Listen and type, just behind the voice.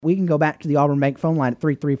We can go back to the Auburn Bank phone line at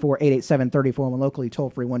 334-887-34, and locally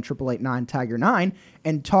toll-free 1-888-9-TIGER-9,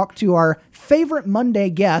 and talk to our favorite Monday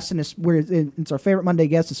guest, and it's our favorite Monday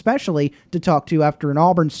guest especially to talk to after an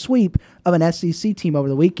Auburn sweep of an SEC team over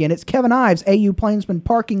the weekend. It's Kevin Ives, AU Plainsman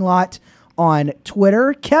Parking Lot on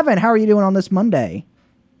Twitter. Kevin, how are you doing on this Monday?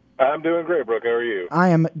 I'm doing great, Brooke. How are you? I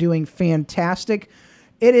am doing fantastic.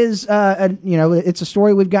 It is, it's a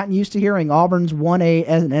story we've gotten used to hearing. Auburn's won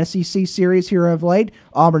an SEC series here of late.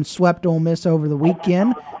 Auburn swept Ole Miss over the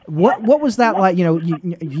weekend. What was that like?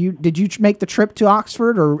 Did you make the trip to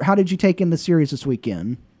Oxford, or how did you take in the series this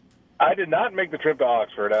weekend? I did not make the trip to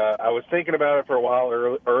Oxford. I was thinking about it for a while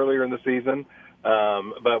earlier in the season,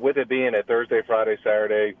 but with it being a Thursday, Friday,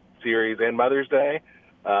 Saturday series and Mother's Day,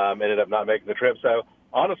 ended up not making the trip. So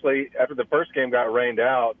honestly, after the first game got rained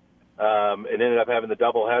out, and ended up having the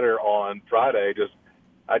doubleheader on Friday.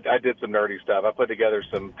 I did some nerdy stuff. I put together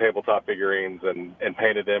some tabletop figurines and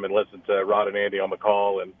painted them and listened to Rod and Andy on the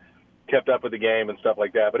call and kept up with the game and stuff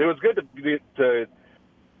like that. But it was good to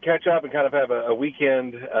catch up and kind of have a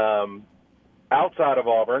weekend outside of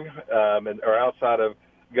Auburn or outside of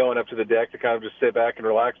going up to the deck to kind of just sit back and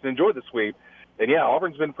relax and enjoy the sweep. And, yeah,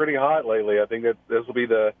 Auburn's been pretty hot lately. I think that this will be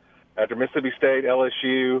after Mississippi State,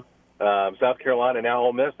 LSU, South Carolina, now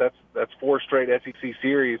Ole Miss. That's 4 straight SEC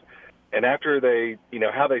series, and after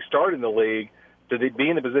how they started in the league to be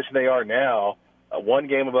in the position they are now, one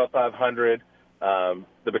game above 500,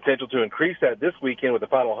 the potential to increase that this weekend with the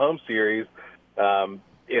final home series.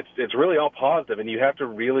 It's really all positive, and you have to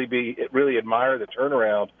really admire the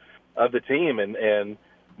turnaround of the team and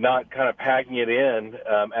not kind of packing it in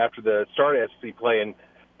after the start of SEC play and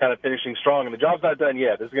kind of finishing strong. And the job's not done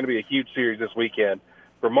yet. This is going to be a huge series this weekend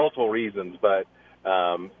for multiple reasons, but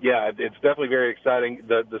it's definitely very exciting.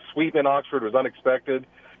 The sweep in Oxford was unexpected.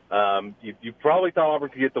 You probably thought Auburn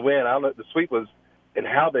could get the win. I don't know. The sweep was, and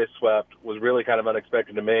how they swept was really kind of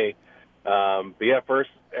unexpected to me.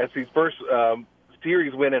 SC's first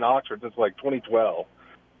series win in Oxford since like 2012.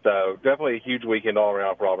 So definitely a huge weekend all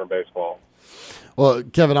around for Auburn baseball. Well,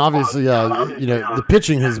 Kevin, obviously, the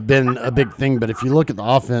pitching has been a big thing, but if you look at the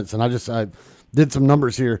offense, and I did some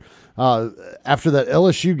numbers here. After that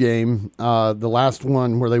LSU game, the last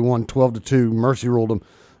one where they won 12-2, Mercy ruled them.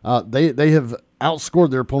 They have outscored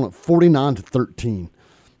their opponent 49-13.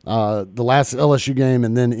 The last LSU game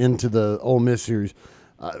and then into the Ole Miss series.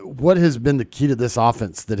 What has been the key to this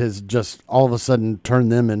offense that has just all of a sudden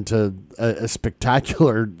turned them into a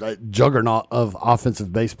spectacular juggernaut of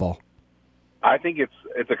offensive baseball? I think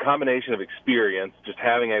it's a combination of experience, just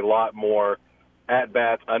having a lot more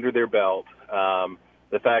at-bats under their belt.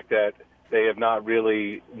 The fact that they have not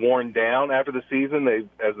really worn down after the season.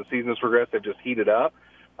 As the season has progressed, they've just heated up.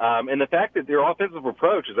 And the fact that their offensive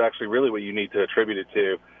approach is actually really what you need to attribute it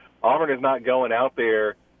to. Auburn is not going out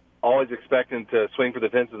there always expecting to swing for the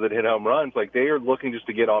fences and hit home runs. Like, they are looking just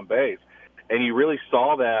to get on base. And you really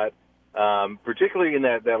saw that, particularly in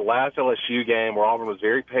that last LSU game where Auburn was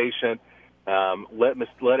very patient, let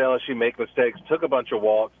LSU make mistakes, took a bunch of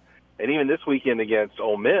walks. And even this weekend against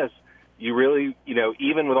Ole Miss, you really,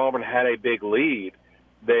 even with Auburn had a big lead,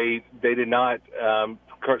 they did not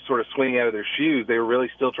sort of swing out of their shoes. They were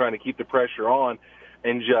really still trying to keep the pressure on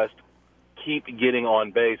and just keep getting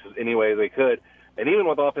on base any way they could. And even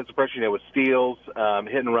with offensive pressure, with steals, hit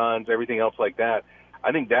and runs, everything else like that,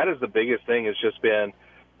 I think that is the biggest thing. Has just been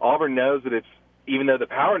Auburn knows that even though the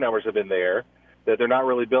power numbers have been there, that they're not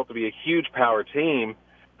really built to be a huge power team,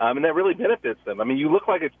 and that really benefits them. I mean, you look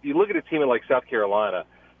at a team like South Carolina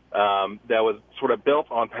that was sort of built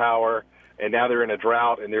on power, and now they're in a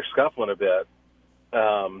drought and they're scuffling a bit.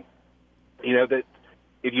 That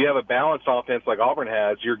if you have a balanced offense like Auburn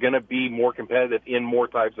has, you're going to be more competitive in more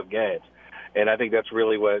types of games. And I think that's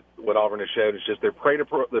really what Auburn has showed. Is just their plate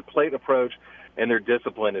approach and their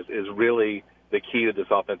discipline is really the key to this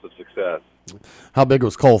offensive success. How big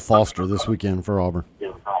was Cole Foster this weekend for Auburn?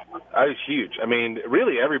 It was huge. I mean,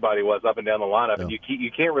 really everybody was up and down the lineup, yeah. And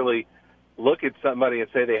you can't really look at somebody and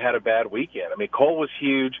say they had a bad weekend. I mean, Cole was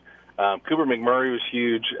huge. Cooper McMurray was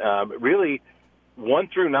huge. Really, 1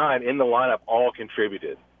 through 9 in the lineup all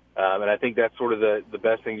contributed. And I think that's sort of the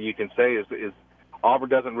best thing you can say is Auburn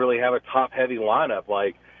doesn't really have a top-heavy lineup.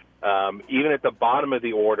 Like, even at the bottom of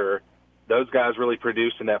the order, those guys really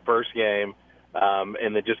produced in that first game,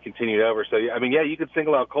 and then just continued over. So, I mean, yeah, you could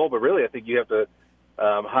single out Cole, but really I think you have to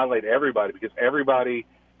highlight everybody because everybody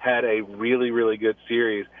had a really, really good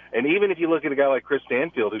series. And even if you look at a guy like Chris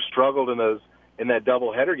Stanfield, who struggled in that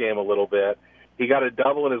doubleheader game a little bit, he got a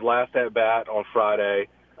double in his last at-bat on Friday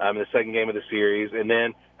in the second game of the series, and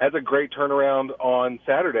then has a great turnaround on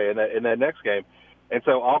Saturday in that next game. And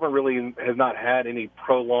so Auburn really has not had any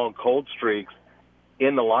prolonged cold streaks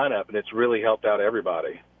in the lineup, and it's really helped out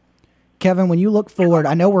everybody. Kevin, when you look forward,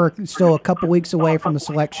 I know we're still a couple weeks away from the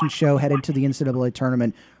selection show headed to the NCAA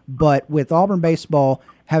tournament, but with Auburn baseball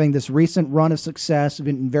having this recent run of success,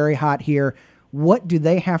 been very hot here, what do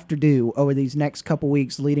they have to do over these next couple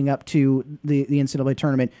weeks leading up to the NCAA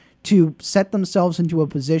tournament to set themselves into a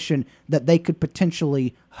position that they could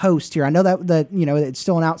potentially host here? I know that it's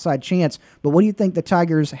still an outside chance, but what do you think the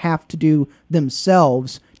Tigers have to do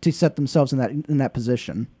themselves to set themselves in that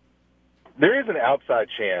position? There is an outside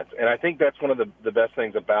chance, and I think that's one of the best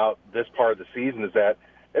things about this part of the season is that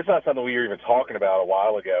it's not something we were even talking about a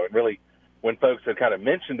while ago. And really, when folks had kind of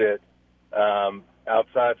mentioned it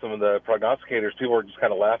outside some of the prognosticators, people were just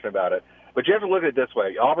kind of laughing about it. But you have to look at it this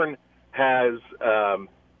way. Auburn has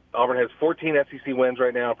 14 SEC wins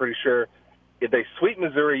right now, I'm pretty sure. If they sweep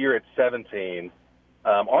Missouri, you're at 17.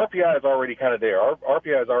 RPI is already kind of there.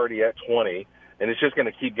 RPI is already at 20, and it's just going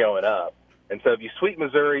to keep going up. And so if you sweep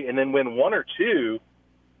Missouri and then win one or two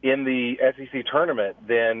in the SEC tournament,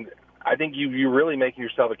 then I think you're really making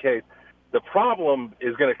yourself a case. The problem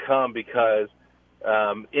is going to come because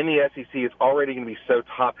in the SEC it's already going to be so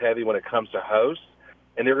top-heavy when it comes to hosts,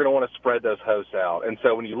 and they're going to want to spread those hosts out. And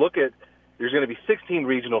so when you look at – there's going to be 16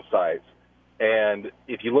 regional sites. And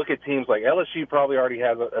if you look at teams like LSU probably already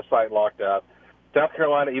has a site locked up. South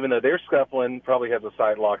Carolina, even though they're scuffling, probably has a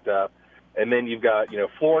site locked up. And then you've got,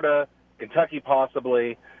 Florida – Kentucky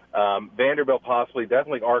possibly, Vanderbilt possibly,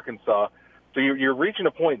 definitely Arkansas. So you're reaching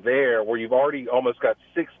a point there where you've already almost got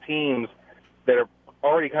 6 teams that are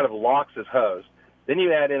already kind of locks as hosts. Then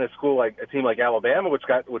you add in a team like Alabama, which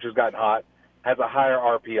has gotten hot, has a higher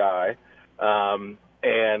RPI,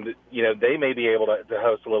 and they may be able to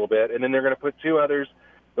host a little bit. And then they're going to put 2 others.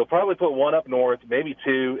 They'll probably put 1 up north, maybe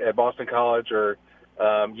 2 at Boston College or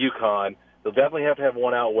UConn. They'll definitely have to have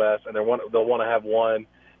 1 out west, and they'll want to have 1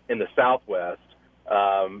 in the Southwest.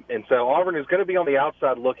 And so Auburn is going to be on the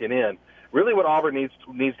outside looking in. Really what Auburn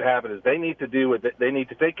needs to happen is they need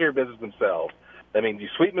to take care of business themselves. I mean, you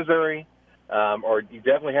sweep Missouri, or you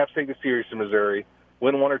definitely have to take the series to Missouri,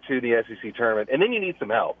 win 1 or 2 in the SEC tournament, and then you need some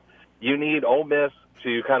help. You need Ole Miss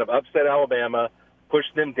to kind of upset Alabama, push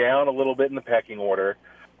them down a little bit in the pecking order.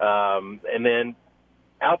 And then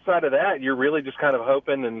outside of that, you're really just kind of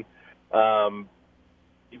hoping and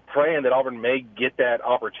praying that Auburn may get that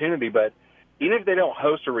opportunity. But even if they don't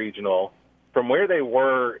host a regional, from where they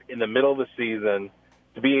were in the middle of the season,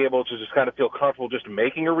 to be able to just kind of feel comfortable just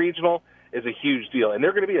making a regional is a huge deal. And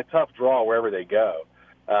they're going to be a tough draw wherever they go,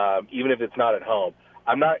 even if it's not at home.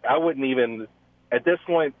 I wouldn't even, at this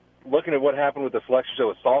point, looking at what happened with the selection show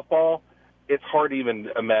with softball, it's hard to even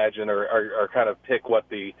imagine or kind of pick what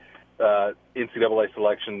the NCAA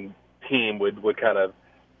selection team would kind of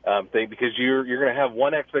thing, because you're going to have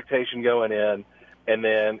one expectation going in, and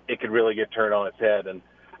then it could really get turned on its head. And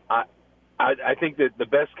I think that the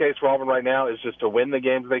best case for Auburn right now is just to win the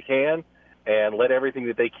games they can and let everything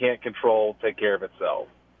that they can't control take care of itself.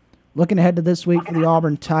 Looking ahead to this week for the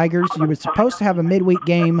Auburn Tigers, you were supposed to have a midweek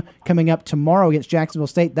game coming up tomorrow against Jacksonville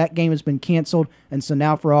State. That game has been canceled, and so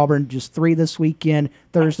now for Auburn, just 3 this weekend,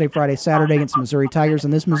 Thursday, Friday, Saturday against the Missouri Tigers.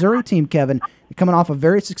 And this Missouri team, Kevin, coming off a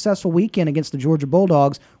very successful weekend against the Georgia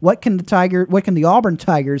Bulldogs. What can the Auburn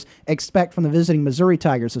Tigers expect from the visiting Missouri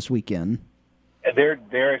Tigers this weekend?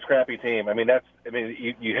 They're a scrappy team.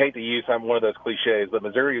 You hate to use one of those cliches, but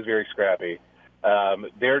Missouri is very scrappy.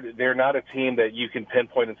 They're not a team that you can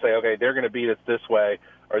pinpoint and say, okay, they're going to beat us this way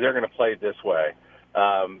or they're going to play this way.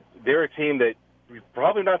 They're a team that we've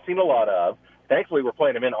probably not seen a lot of. Thankfully, we're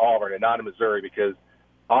playing them in Auburn and not in Missouri, because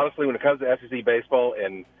honestly, when it comes to SEC baseball,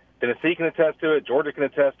 and Tennessee can attest to it, Georgia can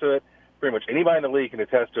attest to it, pretty much anybody in the league can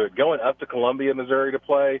attest to it, going up to Columbia, Missouri to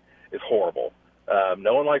play is horrible.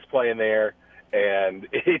 No one likes playing there, and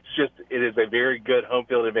it is a very good home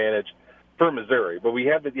field advantage for Missouri. But you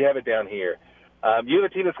have it down here. You have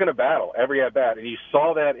a team that's going to battle every at-bat, and you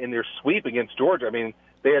saw that in their sweep against Georgia.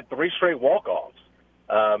 They had 3 straight walk-offs,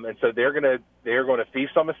 and so they're going to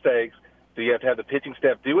feast on mistakes. So you have to have the pitching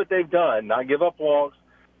staff do what they've done, not give up walks,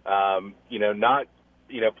 not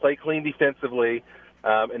play clean defensively,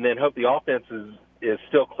 and then hope the offense is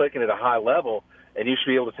still clicking at a high level, and you should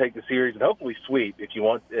be able to take the series and hopefully sweep if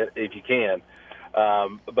you can.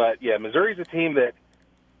 But yeah, Missouri's a team that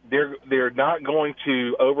they're not going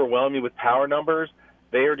to overwhelm you with power numbers.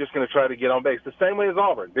 They are just going to try to get on base the same way as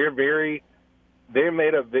Auburn. They're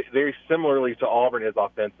made up very similarly to Auburn is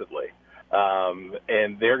offensively,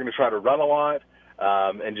 and they're going to try to run a lot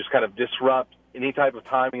and just kind of disrupt any type of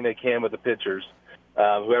timing they can with the pitchers,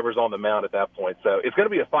 whoever's on the mound at that point. So it's going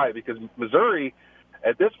to be a fight, because Missouri,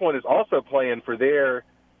 at this point is also playing for their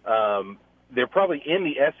they're probably in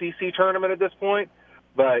the SEC tournament at this point.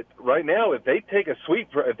 But right now, if they sweep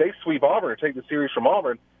Auburn or take the series from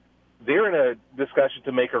Auburn, they're in a discussion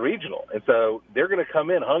to make a regional. And so they're going to come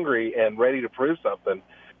in hungry and ready to prove something.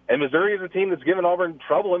 And Missouri is a team that's given Auburn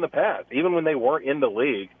trouble in the past, even when they weren't in the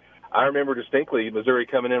league. I remember distinctly Missouri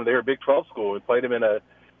coming in. They were a Big 12 school. We played them in a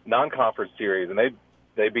non-conference series, and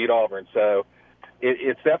they beat Auburn. So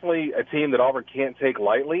it's definitely a team that Auburn can't take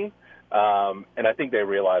lightly, and I think they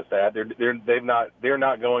realize that. They're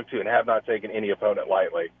not going to and have not taken any opponent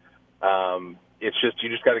lightly. It's just you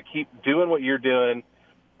just got to keep doing what you're doing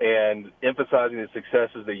and emphasizing the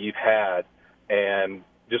successes that you've had, and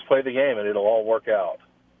just play the game, and it'll all work out.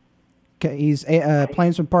 Okay, he's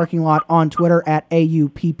Plainsman Parking Lot on Twitter at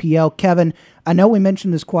AUPPL. Kevin, I know we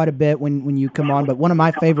mentioned this quite a bit when you come on, but one of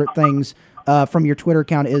my favorite things from your Twitter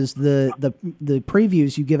account is the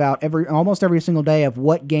previews you give out almost every single day of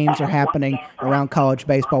what games are happening around college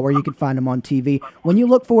baseball, where you can find them on TV. When you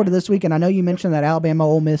look forward to this weekend, I know you mentioned that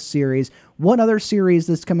Alabama-Ole Miss series. What other series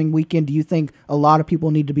this coming weekend do you think a lot of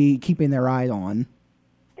people need to be keeping their eye on?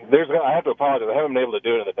 I have to apologize. I haven't been able to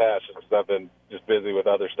do it in the past just because I've been just busy with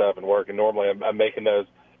other stuff and work. And normally I'm making those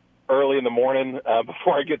early in the morning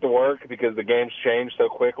before I get to work because the games change so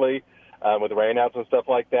quickly with the rainouts and stuff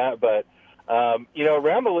like that. But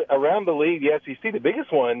around the league, the SEC, the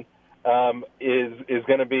biggest one is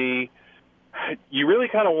going to be. You really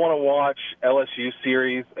kind of want to watch LSU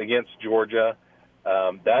series against Georgia.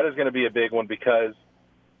 That is going to be a big one because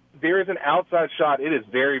there is an outside shot. It is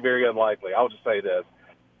very, very unlikely. I'll just say this.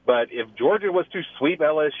 But if Georgia was to sweep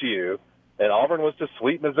LSU and Auburn was to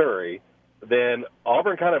sweep Missouri, then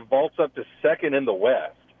Auburn kind of vaults up to second in the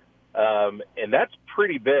West. And that's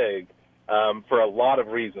pretty big for a lot of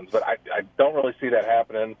reasons. But I don't really see that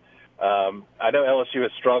happening. I know LSU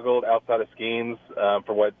has struggled outside of schemes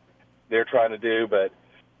for what they're trying to do, but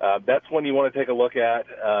that's one you want to take a look at.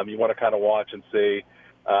 You want to kind of watch and see.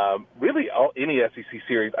 Really, any SEC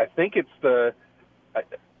series, I think it's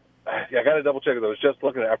I got to double check it. I was just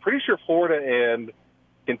looking at it. I'm pretty sure Florida and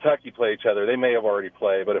Kentucky play each other. They may have already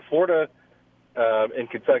played. But if Florida and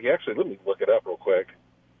Kentucky, actually, let me look it up real quick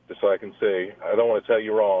just so I can see. I don't want to tell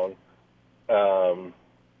you wrong.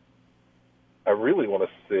 I really want to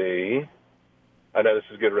see. I know this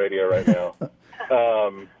is good radio right now.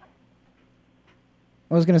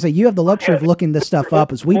 I was going to say, you have the luxury of looking this stuff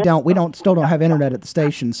up, as we still don't have internet at the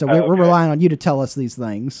station, so we're relying on you to tell us these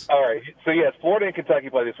things. All right. So, yes, Florida and Kentucky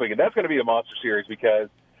play this weekend. That's going to be a monster series because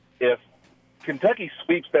if Kentucky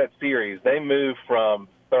sweeps that series, they move from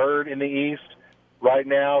third in the East right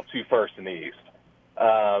now to first in the East.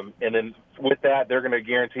 And then with that, they're going to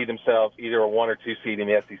guarantee themselves either a 1 or 2 seed in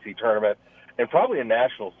the SEC tournament and probably a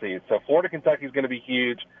national seed. So Florida-Kentucky is going to be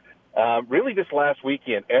huge. Really, this last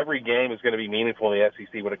weekend, every game is going to be meaningful in the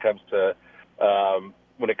SEC when it comes to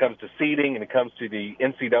seeding and it comes to the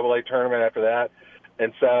NCAA tournament after that.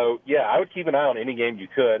 And so, yeah, I would keep an eye on any game you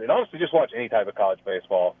could, and honestly, just watch any type of college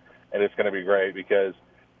baseball, and it's going to be great because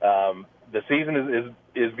the season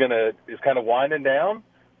is kind of winding down.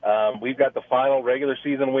 We've got the final regular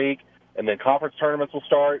season week, and then conference tournaments will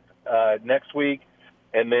start next week,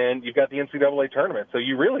 and then you've got the NCAA tournament. So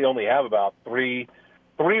you really only have about three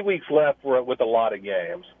weeks left with a lot of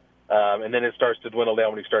games, and then it starts to dwindle down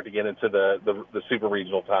when you start to get into the super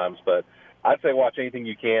regional times. But I'd say watch anything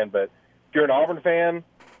you can. But if you're an Auburn fan,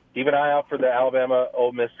 keep an eye out for the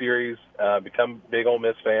Alabama-Ole Miss series. Become big Ole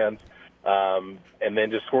Miss fans, and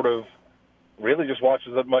then just sort of really just watch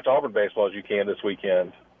as much Auburn baseball as you can this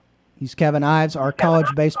weekend. He's Kevin Ives, our college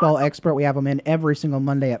baseball expert. We have him in every single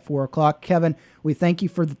Monday at 4 o'clock. Kevin, we thank you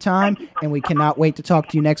for the time, and we cannot wait to talk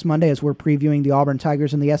to you next Monday as we're previewing the Auburn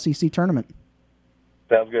Tigers in the SEC tournament.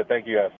 Sounds good. Thank you, guys.